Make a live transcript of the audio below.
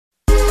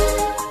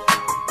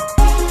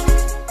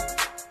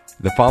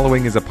The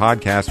following is a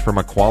podcast from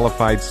a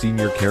qualified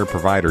senior care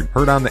provider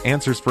heard on the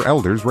Answers for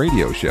Elders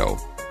radio show.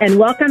 And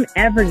welcome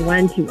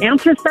everyone to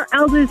Answers for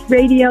Elders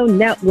Radio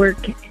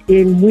Network.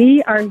 And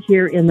we are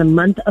here in the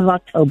month of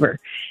October.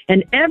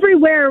 And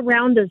everywhere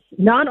around us,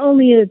 not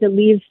only are the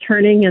leaves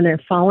turning and they're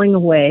falling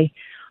away,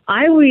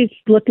 I always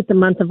look at the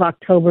month of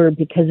October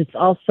because it's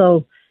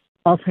also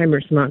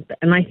Alzheimer's month.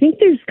 And I think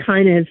there's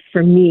kind of,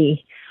 for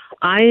me,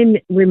 I'm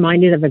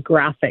reminded of a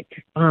graphic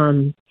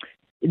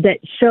that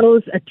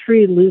shows a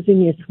tree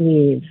losing its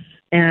leaves,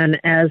 and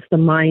as the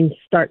mind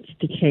starts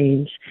to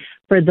change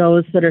for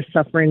those that are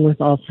suffering with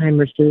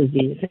Alzheimer's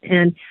disease.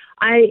 And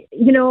I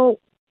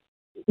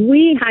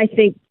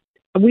think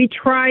we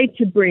try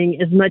to bring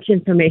as much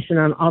information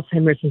on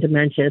Alzheimer's and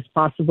dementia as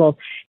possible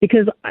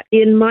because,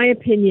 in my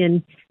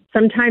opinion,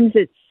 sometimes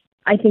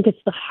I think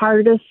it's the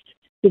hardest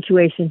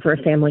situation for a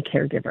family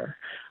caregiver.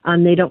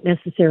 They don't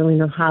necessarily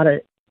know how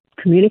to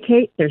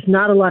communicate. There's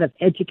not a lot of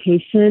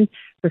education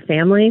for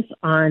families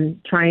on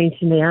trying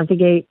to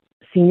navigate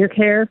senior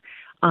care,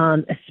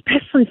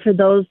 especially for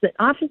those that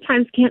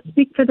oftentimes can't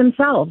speak for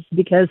themselves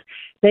because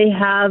they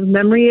have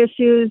memory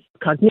issues,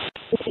 cognitive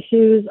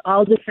issues,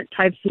 all different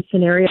types of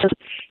scenarios.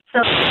 So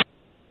we're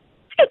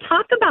going to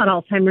talk about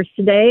Alzheimer's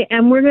today,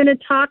 and we're going to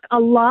talk a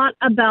lot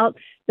about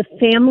the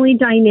family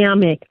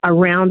dynamic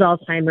around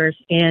Alzheimer's.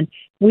 And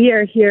we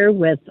are here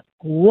with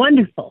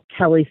wonderful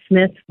Kelly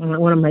Smith,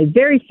 one of my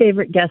very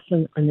favorite guests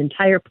on the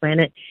entire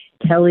planet.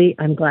 Kelly,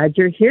 I'm glad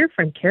you're here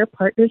from Care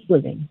Partners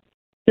Living.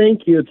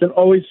 Thank you. It's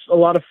always a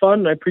lot of fun,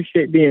 and I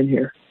appreciate being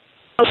here.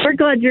 Well, we're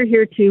glad you're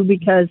here, too,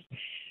 because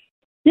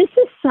this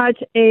is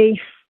such a,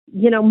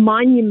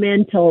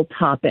 monumental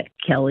topic,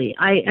 Kelly.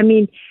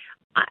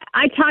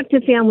 I talk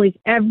to families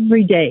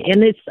every day,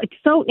 and it's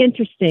so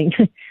interesting.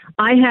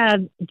 I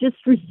have just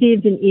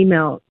received an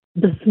email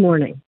this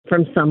morning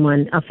from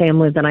someone, a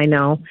family that I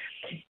know,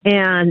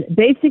 and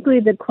basically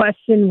the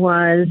question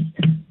was,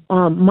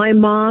 my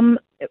mom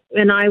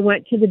and I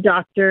went to the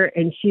doctor,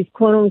 and she's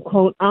quote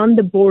unquote on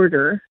the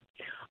border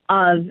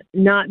of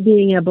not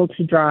being able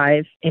to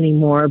drive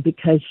anymore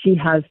because she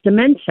has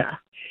dementia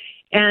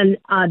and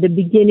the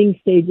beginning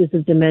stages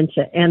of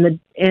dementia.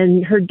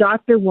 And her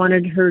doctor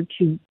wanted her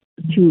to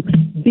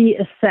be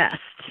assessed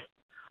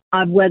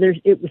of whether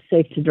it was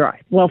safe to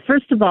drive. Well,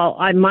 first of all,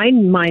 my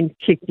mind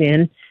kicked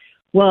in.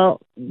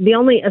 Well, the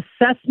only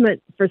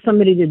assessment for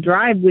somebody to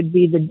drive would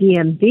be the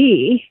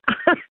DMV.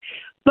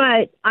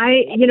 But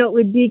it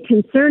would be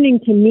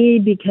concerning to me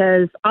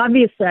because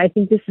obviously I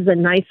think this is a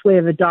nice way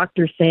of a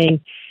doctor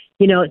saying,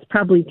 it's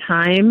probably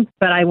time,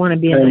 but I want to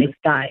be a nice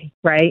guy,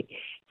 right?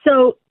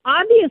 So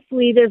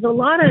obviously there's a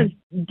lot of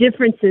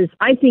differences,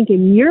 I think,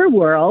 in your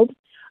world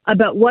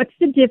about what's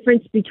the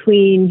difference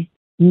between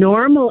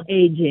normal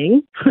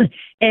aging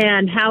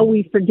and how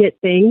we forget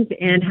things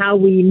and how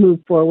we move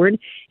forward.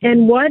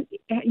 And where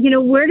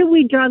do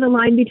we draw the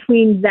line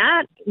between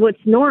that, what's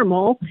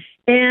normal,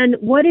 and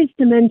what is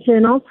dementia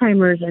and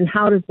Alzheimer's, and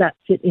how does that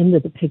fit into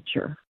the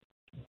picture?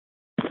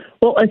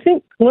 Well, I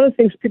think one of the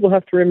things people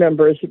have to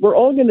remember is that we're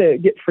all going to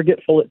get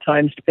forgetful at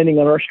times, depending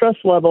on our stress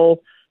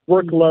level,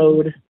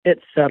 workload,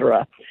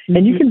 etc. Mm-hmm.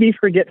 And you can be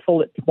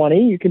forgetful at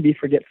 20, you can be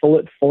forgetful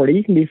at 40,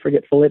 you can be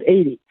forgetful at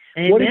 80.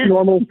 Amen. What is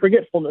normal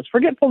forgetfulness?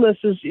 Forgetfulness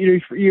is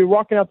you're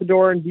walking out the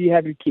door and do you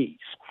have your keys?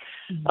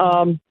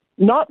 Mm-hmm.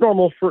 Not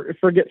normal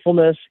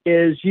forgetfulness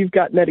is you've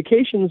got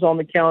medications on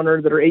the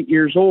counter that are 8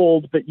 years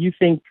old, but you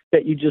think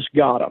that you just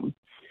got them.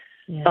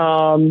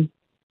 Yeah.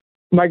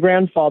 My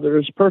grandfather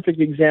is a perfect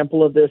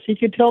example of this. He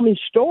could tell me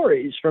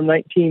stories from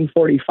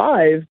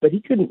 1945, but he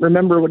couldn't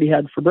remember what he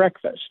had for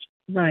breakfast.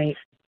 Right.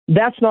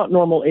 That's not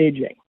normal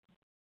aging.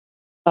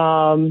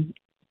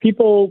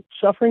 People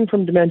suffering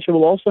from dementia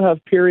will also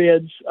have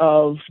periods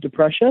of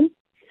depression,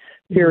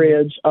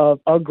 periods of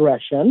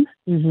aggression,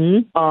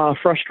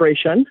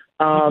 frustration.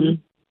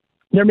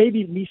 There may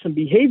be some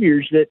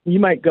behaviors that you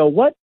might go,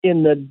 what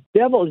in the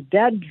devil is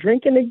Dad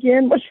drinking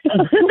again? What's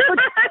going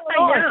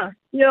on?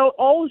 Yeah.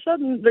 All of a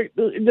sudden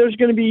there's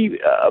going to be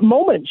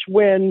moments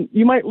when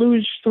you might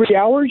lose 3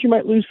 hours, you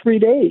might lose 3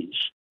 days.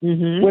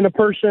 Mm-hmm. When a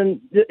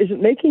person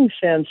isn't making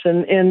sense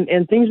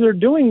and things they're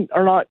doing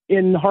are not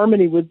in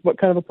harmony with what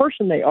kind of a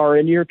person they are,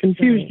 and you're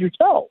confused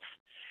yourself.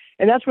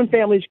 And that's when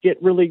families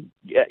get really,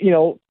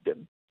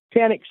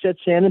 panic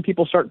sets in and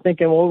people start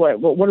thinking, well,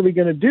 what are we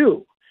going to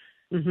do?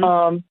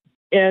 Mm-hmm.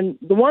 And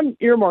the one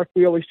earmark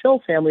we always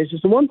tell families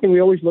is the one thing we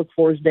always look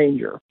for is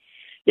danger.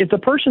 If the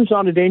person's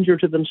not a danger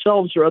to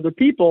themselves or other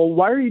people,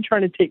 why are you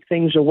trying to take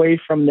things away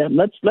from them?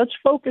 Let's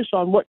focus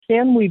on what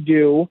can we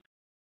do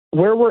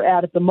where we're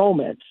at the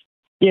moment,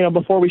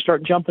 before we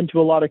start jumping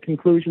to a lot of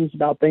conclusions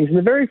about things. And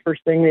the very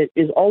first thing that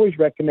is always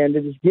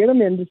recommended is get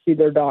them in to see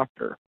their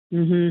doctor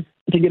to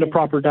get a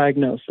proper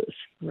diagnosis.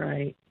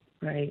 Right.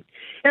 And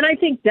I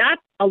think that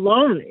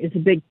alone is a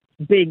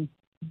big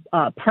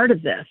part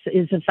of this,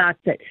 is the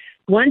fact that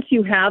once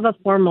you have a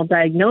formal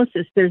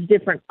diagnosis, there's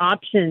different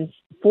options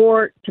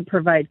to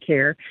provide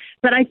care.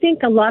 But I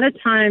think a lot of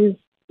times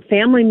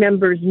family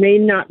members may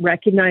not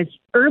recognize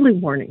early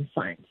warning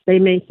signs. They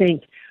may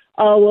think,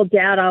 oh, well,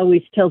 Dad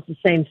always tells the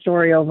same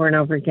story over and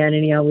over again,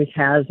 and he always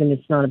has, and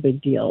it's not a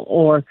big deal.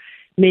 Or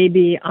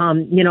maybe,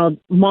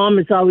 Mom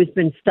has always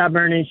been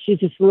stubborn, and she's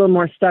just a little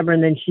more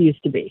stubborn than she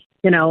used to be.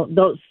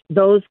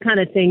 Those kind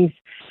of things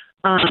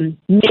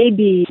may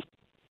be,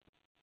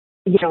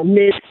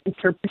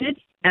 misinterpreted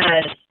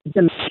as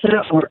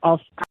dementia or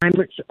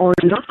Alzheimer's or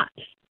not,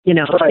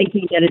 Right.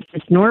 thinking that it's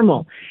just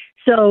normal.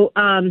 So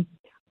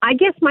I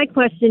guess my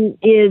question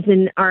is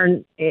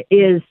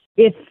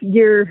if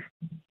you're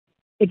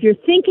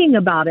thinking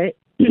about it,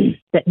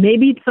 that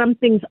maybe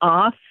something's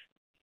off,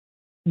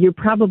 you're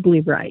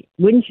probably right.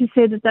 Wouldn't you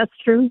say that that's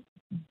true?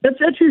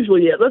 That's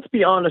usually it. Let's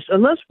be honest.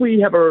 Unless we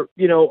have a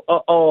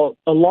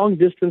long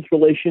distance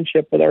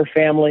relationship with our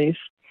families,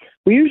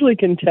 we usually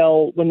can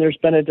tell when there's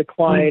been a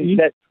decline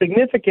that's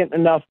significant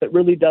enough that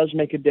really does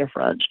make a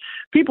difference.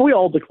 We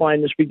all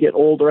decline as we get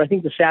older. I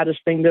think the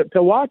saddest thing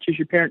to watch is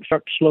your parents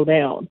start to slow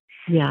down.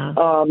 Yeah.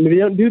 They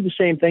don't do the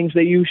same things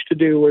they used to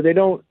do, or they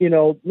don't,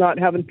 not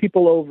having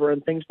people over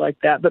and things like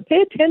that. But pay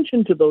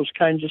attention to those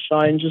kinds of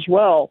signs as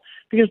well,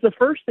 because the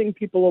first thing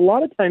people a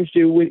lot of times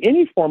do with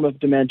any form of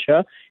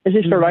dementia is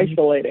they start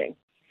isolating.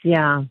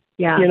 Yeah.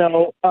 Yeah.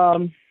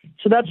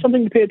 So that's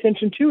something to pay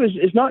attention to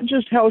is not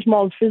just how's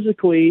Mom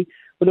physically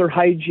with her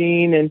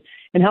hygiene and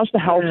how's the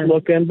house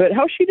looking, but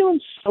how's she doing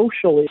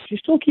socially? She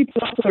still keeps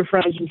up with her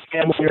friends and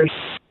family.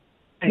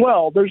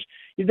 Well, there's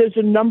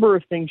a number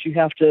of things you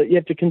have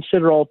to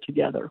consider all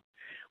together.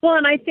 Well,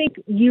 and I think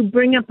you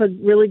bring up a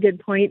really good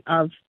point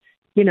of,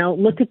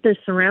 look at their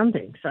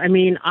surroundings. I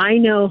mean, I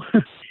know,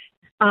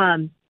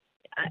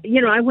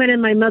 I went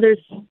in my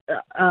mother's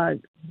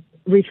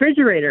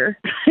refrigerator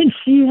and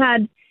she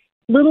had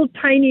little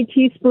tiny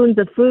teaspoons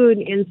of food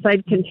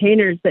inside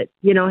containers that,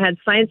 had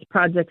science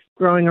projects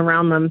growing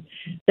around them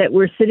that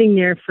were sitting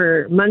there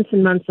for months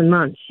and months and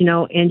months,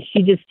 and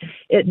she just,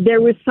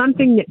 there was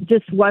something that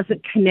just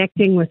wasn't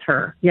connecting with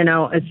her,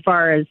 as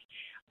far as,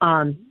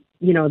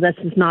 this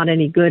is not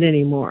any good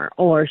anymore.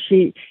 Or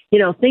she,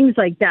 things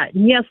like that.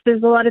 And yes,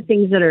 there's a lot of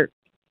things that are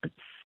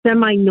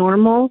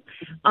semi-normal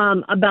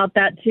about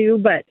that too.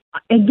 But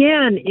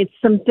again, it's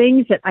some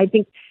things that I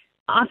think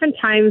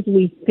oftentimes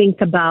we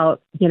think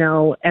about,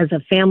 as a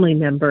family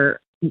member,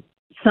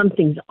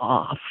 something's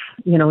off,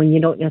 and you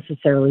don't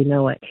necessarily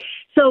know it.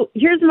 So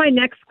here's my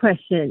next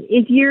question.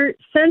 If you're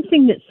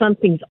sensing that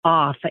something's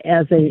off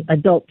as an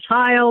adult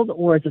child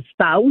or as a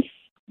spouse,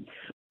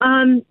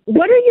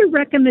 what are your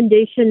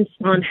recommendations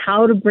on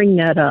how to bring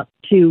that up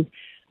to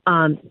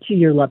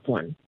your loved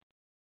one?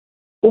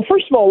 Well,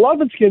 first of all, a lot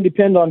of it's going to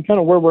depend on kind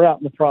of where we're at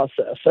in the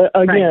process.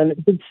 Again,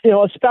 if it's,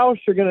 a spouse,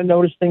 you're going to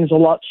notice things a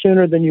lot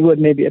sooner than you would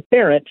maybe a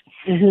parent.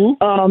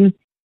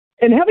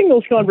 And having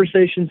those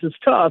conversations is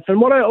tough.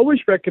 And what I always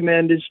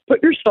recommend is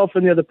put yourself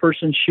in the other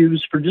person's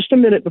shoes for just a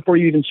minute before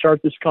you even start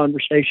this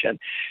conversation.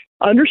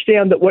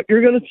 Understand that what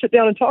you're going to sit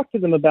down and talk to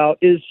them about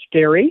is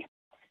scary.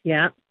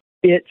 Yeah.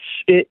 It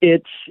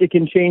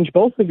can change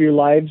both of your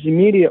lives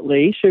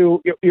immediately,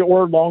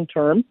 or long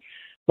term,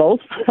 both.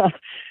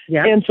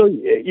 Yeah. And so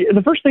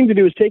the first thing to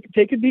do is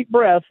take a deep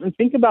breath and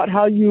think about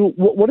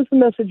what is the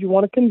message you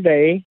want to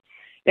convey,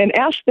 and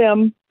ask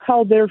them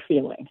how they're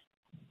feeling.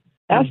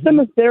 Ask them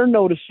if they're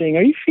noticing.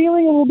 Are you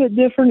feeling a little bit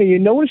different? Are you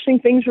noticing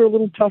things are a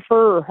little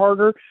tougher or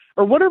harder,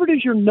 or whatever it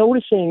is you're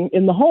noticing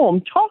in the home?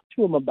 Talk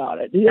to them about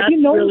it. That's if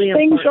you notice really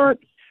things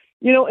important.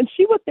 aren't, and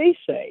see what they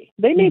say.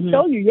 They may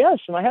tell you, yes,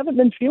 and I haven't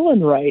been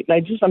feeling right,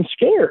 and I'm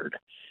scared,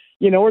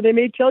 or they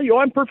may tell you, oh,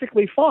 I'm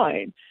perfectly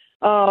fine.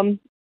 And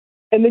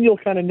then you'll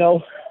kind of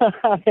know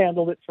how to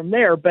handle it from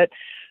there. But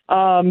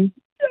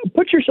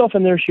put yourself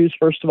in their shoes,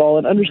 first of all,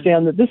 and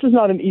understand that this is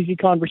not an easy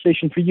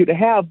conversation for you to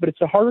have, but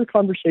it's a harder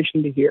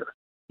conversation to hear.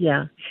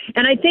 Yeah.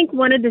 And I think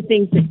one of the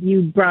things that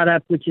you brought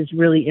up, which is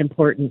really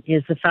important,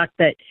 is the fact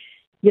that,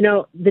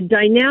 the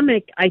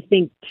dynamic, I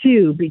think,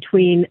 too,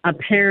 between a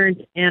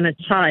parent and a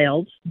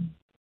child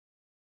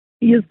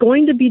is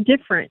going to be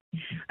different.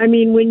 I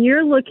mean, when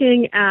you're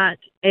looking at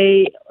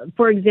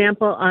for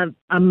example,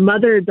 a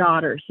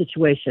mother-daughter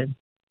situation,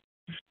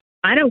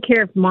 I don't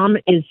care if mom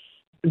is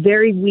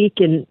very weak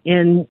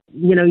and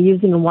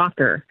using a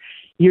walker,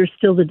 you're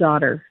still the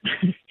daughter.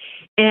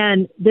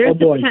 And there's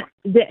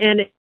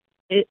that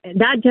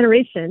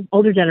generation,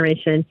 older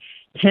generation,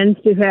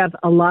 tends to have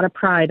a lot of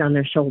pride on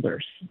their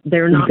shoulders.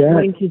 They're not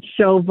going to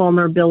show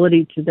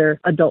vulnerability to their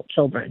adult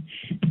children.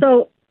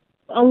 So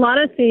a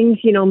lot of things,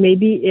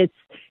 maybe it's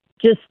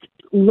just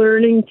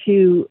learning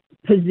to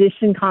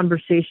position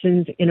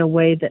conversations in a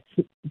way that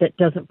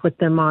doesn't put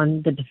them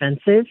on the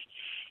defensive,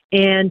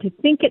 and to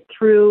think it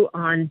through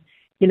on,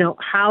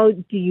 how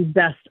do you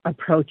best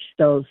approach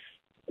those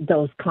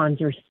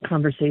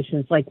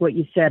conversations, like what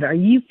you said. Are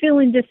you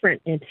feeling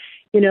different? And,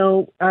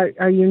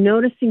 are you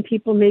noticing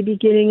people maybe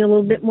getting a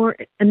little bit more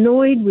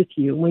annoyed with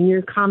you when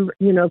you're,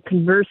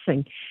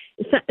 conversing?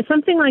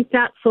 Something like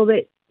that, so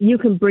that you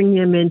can bring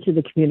them into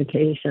the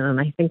communication. And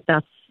I think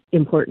that's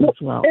important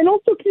as well. And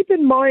also keep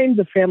in mind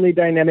the family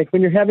dynamic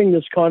when you're having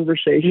this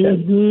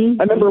conversation.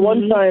 I remember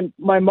one time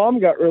my mom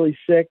got really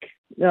sick.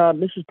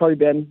 This has probably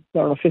been,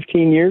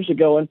 15 years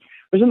ago. And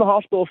was in the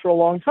hospital for a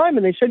long time,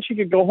 and they said she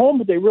could go home,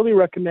 but they really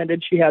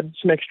recommended she had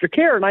some extra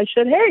care. And I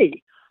said,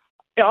 hey,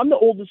 I'm the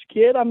oldest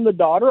kid. I'm the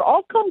daughter.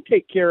 I'll come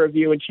take care of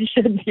you. And she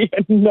said,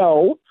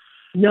 no.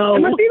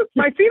 And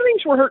my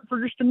feelings were hurt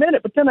for just a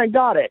minute, but then I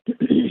got it.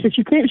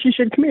 She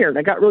said, come here. And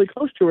I got really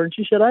close to her, and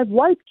she said, I've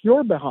wiped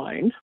your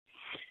behind,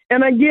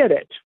 and I get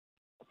it.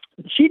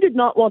 She did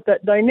not want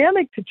that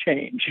dynamic to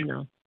change.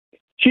 No.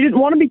 She didn't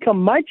want to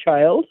become my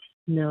child.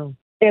 No.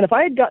 And if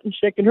I had gotten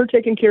sick and her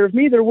taking care of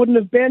me, there wouldn't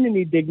have been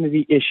any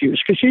dignity issues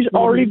because she's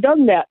already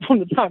done that from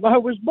the time I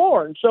was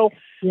born. So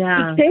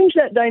to change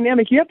that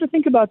dynamic, you have to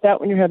think about that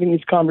when you're having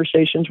these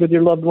conversations with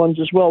your loved ones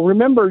as well.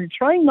 Remember, you're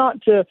trying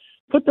not to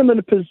put them in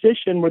a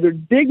position where their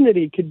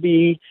dignity could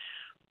be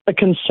a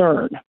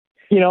concern.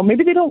 You know,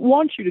 maybe they don't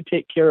want you to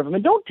take care of them.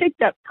 And don't take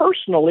that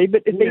personally,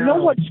 but if they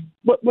know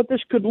what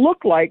this could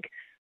look like,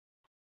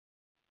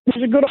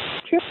 there's a good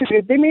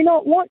opportunity. They may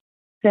not want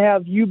to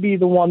have you be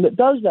the one that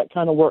does that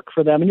kind of work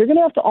for them. And you're going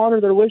to have to honor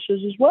their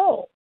wishes as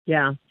well.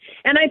 Yeah.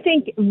 And I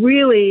think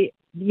really,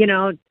 you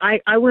know, I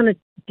want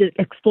to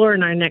explore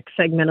in our next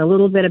segment a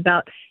little bit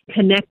about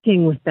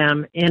connecting with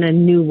them in a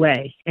new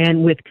way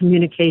and with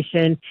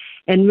communication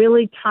and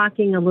really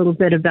talking a little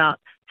bit about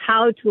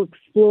how to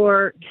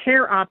explore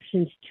care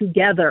options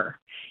together.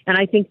 And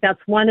I think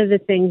that's one of the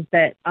things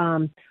that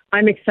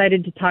I'm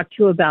excited to talk to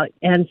you about.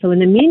 And so in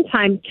the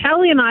meantime,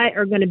 Kelly and I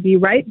are going to be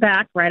right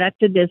back right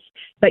after this.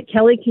 But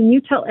Kelly, can you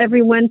tell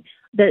everyone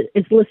that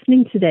is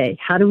listening today,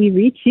 how do we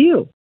reach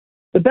you?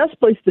 The best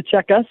place to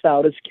check us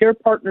out is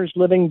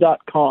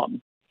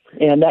carepartnersliving.com.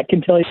 And that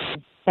can tell you all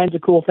kinds of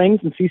cool things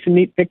and see some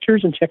neat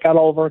pictures and check out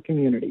all of our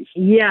communities.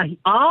 Yeah,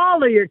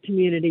 all of your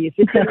communities.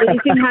 It's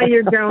amazing how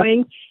you're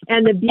growing.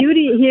 And the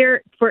beauty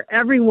here for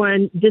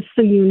everyone, just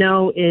so you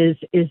know, is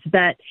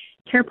that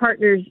Care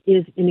Partners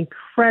is an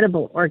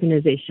incredible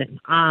organization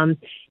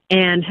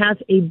and has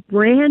a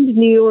brand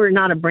new, or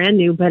not a brand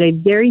new, but a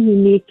very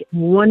unique,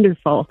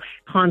 wonderful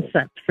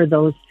concept for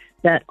those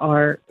that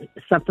are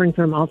suffering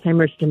from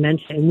Alzheimer's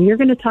dementia. And we are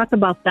going to talk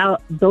about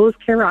those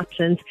care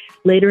options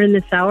later in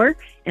this hour.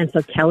 And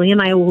so Kelly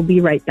and I will be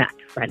right back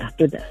right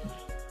after this.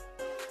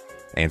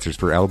 Answers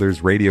for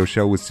Elders radio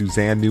show with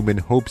Suzanne Newman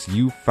hopes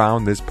you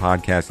found this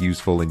podcast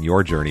useful in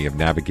your journey of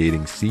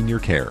navigating senior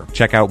care.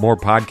 Check out more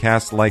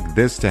podcasts like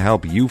this to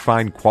help you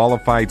find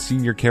qualified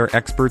senior care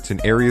experts in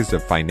areas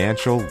of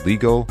financial,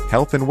 legal,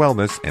 health and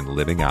wellness, and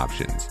living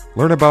options.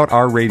 Learn about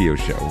our radio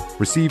show,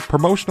 receive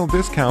promotional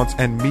discounts,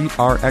 and meet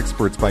our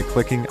experts by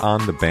clicking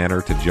on the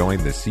banner to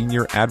join the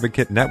Senior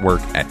Advocate Network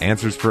at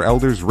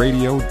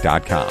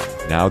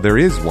AnswersForEldersRadio.com. Now there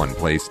is one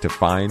place to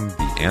find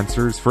the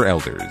Answers for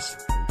Elders.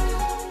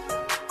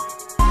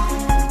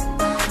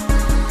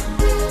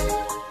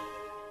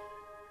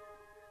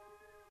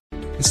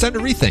 It's time to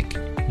rethink,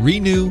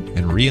 renew,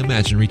 and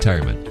reimagine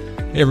retirement.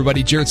 Hey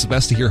everybody, Jared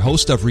Sebesta here,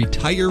 host of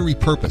Retire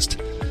Repurposed.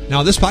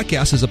 Now this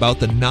podcast is about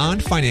the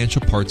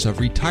non-financial parts of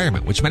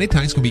retirement, which many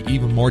times can be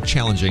even more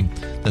challenging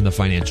than the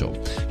financial.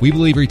 We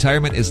believe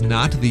retirement is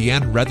not the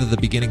end, rather the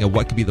beginning of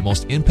what could be the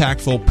most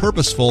impactful,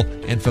 purposeful,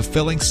 and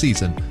fulfilling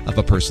season of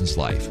a person's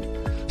life.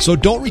 So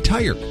don't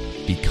retire,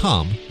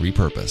 become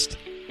repurposed.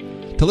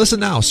 To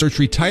listen now, search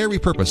Retire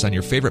Repurposed on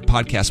your favorite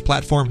podcast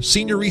platform,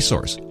 Senior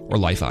Resource, or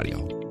Life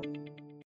Audio.